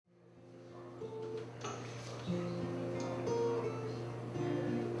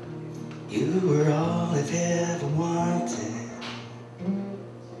You were all I've ever wanted,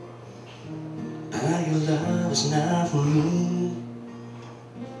 but your love is not for me.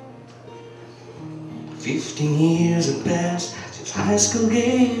 15 years have passed since high school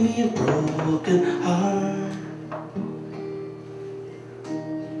gave me a broken heart.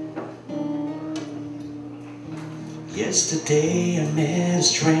 Yesterday I met a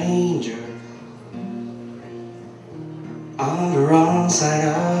stranger on the wrong side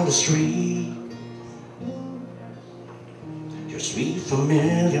of the street. Your sweet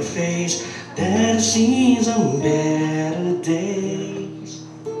familiar face that I've seen some better days.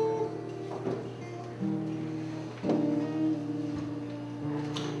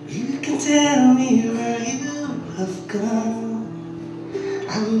 You can tell me where you have gone,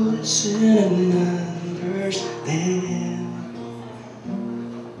 I will listen and understand.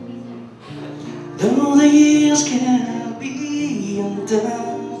 Though the years can't be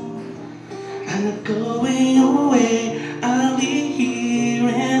undone, I'm not going away. I'll be here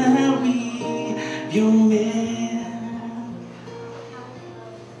and I'll be your man.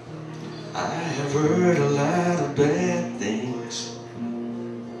 I have heard a lot of bad things,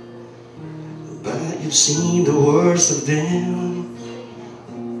 but you've seen the worst of them.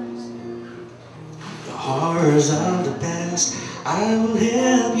 The horrors of the past, I will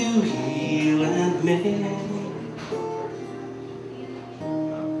help you heal and mend.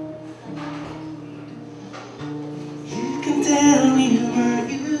 You can tell me where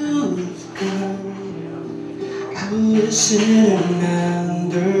you've gone, I will listen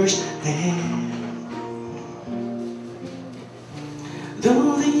and understand.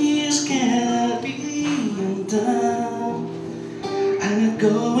 Though the years can't be undone, I'm not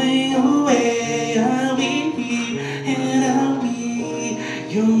going away. I'll be here and I'll be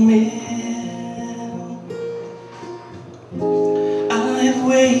your man. I have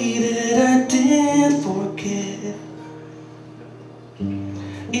waited, I didn't forget.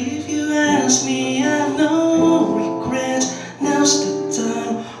 If you ask me, I've no regrets. Now's the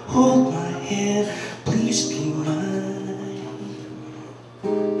time, hold my hand, please be mine.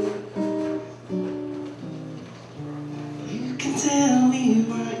 You can tell me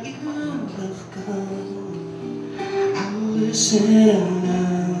where you have gone, I will listen and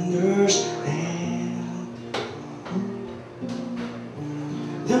understand.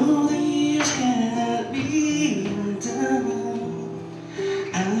 Though the years can't be undone,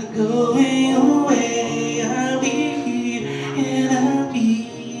 I'm not going away. I'll be here and I'll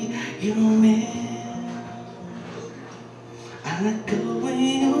be your man. I'm not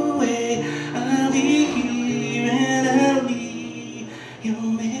going away. I'll be here and I'll be your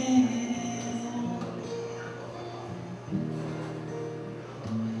man.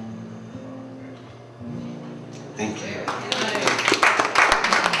 Thank you.